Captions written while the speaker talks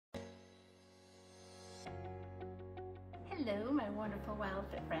Hello, my wonderful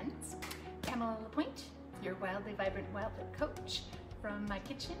WildFit friends. Pamela LaPointe, your wildly vibrant WildFit coach from my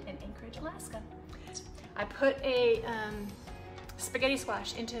kitchen in Anchorage, Alaska. I put a spaghetti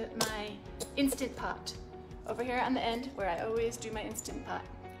squash into my Instant Pot over here on the end where I always do my Instant Pot.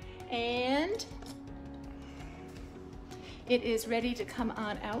 And it is ready to come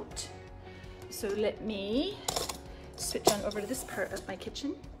on out. So let me switch on over to this part of my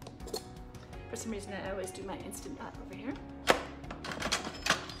kitchen. For some reason, I always do my Instant Pot over here.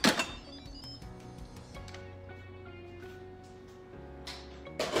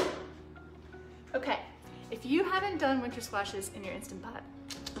 Okay, if you haven't done winter squashes in your Instant Pot,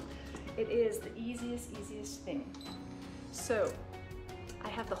 it is the easiest thing. So I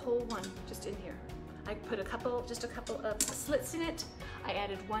have the whole one just in here. I put just a couple of slits in it. I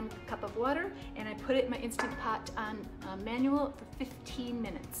added 1 cup of water and I put it in my Instant Pot on manual for 15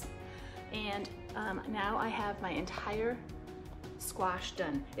 minutes. And now I have my entire squash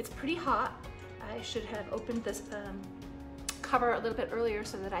done. It's pretty hot. I should have opened this cover a little bit earlier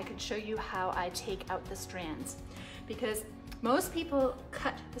so that I could show you how I take out the strands. Because most people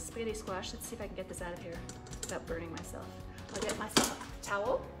cut the spaghetti squash. Let's see if I can get this out of here without burning myself. I'll get myself a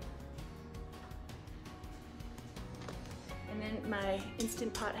towel. And then my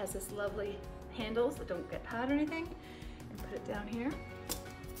Instant Pot has this lovely handles that don't get hot or anything. And put it down here.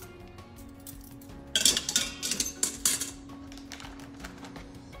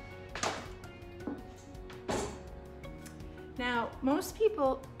 Now, most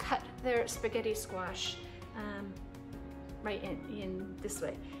people cut their spaghetti squash right in this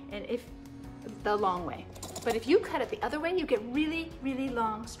way, and if the long way. But if you cut it the other way, you get really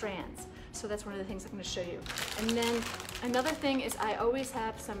long strands. So that's one of the things I'm going to show you. And then another thing is I always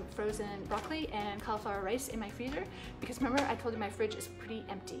have some frozen broccoli and cauliflower rice in my freezer, because remember I told you my fridge is pretty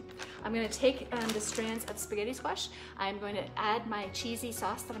empty. I'm going to take the strands of spaghetti squash. I'm going to add my cheesy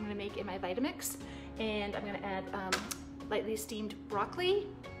sauce that I'm going to make in my Vitamix, and I'm going to add lightly steamed broccoli.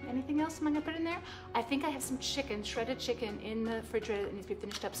 Anything else am I gonna put in there? I think I have some chicken, shredded chicken in the refrigerator that needs to be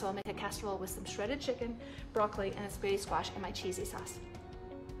finished up, so I'll make a casserole with some shredded chicken, broccoli, and a spaghetti squash and my cheesy sauce.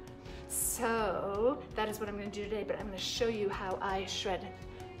 So that is what I'm gonna do today, but I'm gonna show you how I shred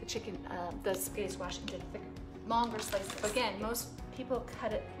the chicken, the spaghetti squash into thick, longer slices. Again, most people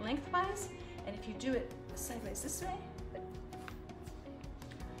cut it lengthwise, and if you do it sideways this way, it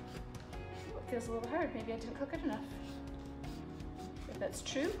feels a little hard. Maybe I didn't cook it enough. If that's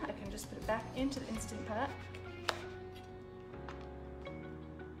true, I can just put it back into the Instant Pot.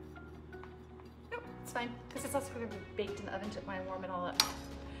 Nope, it's fine, because it's also going to be baked in the oven when I warm it all up.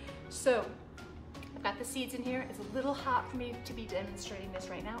 So, I've got the seeds in here. It's a little hot for me to be demonstrating this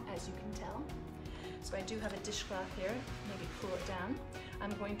right now, as you can tell. So I do have a dishcloth here, maybe cool it down.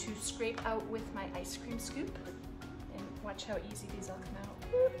 I'm going to scrape out with my ice cream scoop, and watch how easy these all come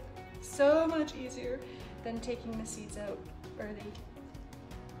out. So much easier than taking the seeds out early.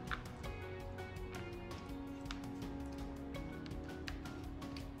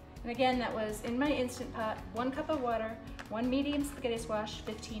 And again, that was in my Instant Pot, 1 cup of water, 1 medium spaghetti squash,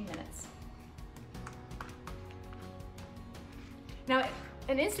 15 minutes. Now,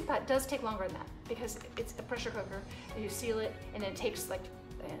 an Instant Pot does take longer than that because it's a pressure cooker, and you seal it, and it takes like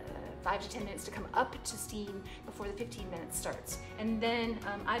 5 to 10 minutes to come up to steam before the 15 minutes starts. And then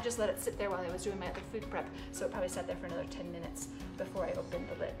I just let it sit there while I was doing my other food prep, so it probably sat there for another 10 minutes before I opened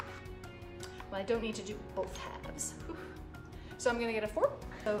the lid. Well, I don't need to do both halves. Whew. So I'm gonna get a fork.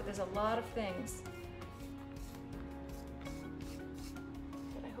 So there's a lot of things.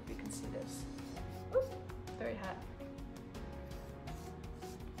 But I hope you can see this. Ooh, very hot.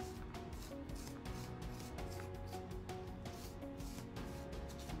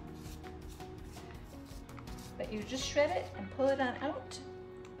 But you just shred it and pull it on out.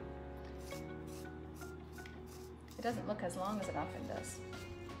 It doesn't look as long as it often does.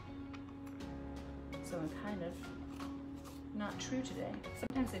 So I'm kind of not true today.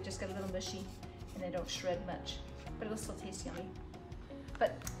 Sometimes they just get a little mushy and they don't shred much, but it'll still taste yummy.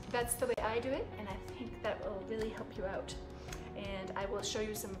 But that's the way I do it, and I think that will really help you out. And I will show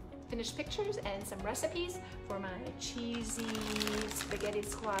you some finished pictures and some recipes for my cheesy spaghetti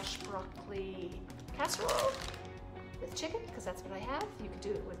squash broccoli casserole with chicken, because that's what I have. You could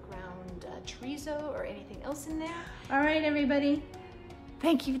do it with ground chorizo or anything else in there. All right, everybody.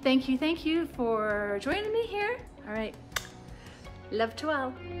 Thank you for joining me here. All right. Love to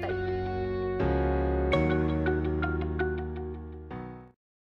all. Bye.